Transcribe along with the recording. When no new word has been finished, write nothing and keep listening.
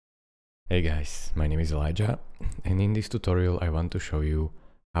Hey guys, my name is Elijah, and in this tutorial I want to show you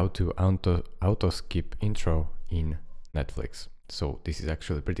how to auto skip intro in Netflix. So this is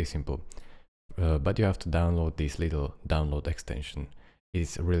actually pretty simple, but you have to download this little download extension. It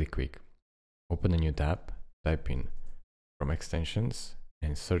is really quick. Open a new tab, type in from extensions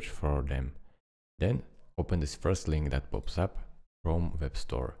and search for them. Then open this first link that pops up, Chrome Web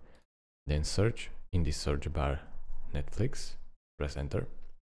Store. Then search in the search bar Netflix, press enter.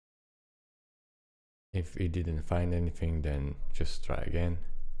 If you didn't find anything, then just try again.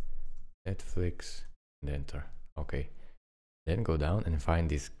 Netflix and enter. Okay. Then go down and find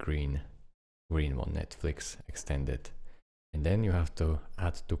this green one, Netflix extended. And then you have to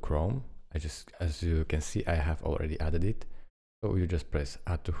add to Chrome. As you can see, I have already added it. So you just press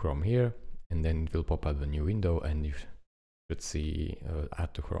add to Chrome here, and then it will pop up a new window, and you should see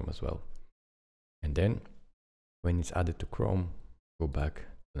add to Chrome as well. And then when it's added to Chrome, go back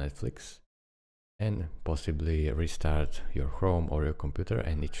to Netflix and possibly restart your Chrome or your computer,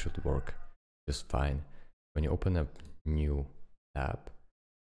 and it should work just fine. When you open a new tab,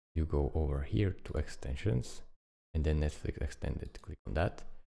 you go over here to extensions and then Netflix extended. Click on that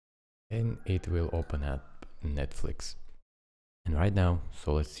and it will open up Netflix. And right now,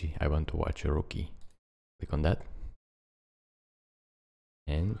 so let's see, I want to watch a Rookie. Click on that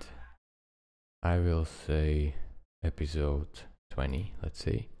and I will say episode 20, let's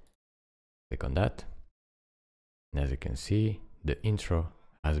see. Click on that, and as you can see, the intro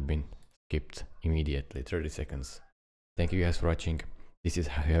has been skipped immediately, 30 seconds. Thank you guys for watching. This is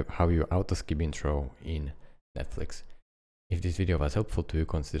how you auto skip intro in Netflix. If this video was helpful to you,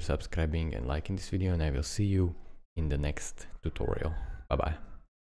 consider subscribing and liking this video, and I will see you in the next tutorial. Bye bye.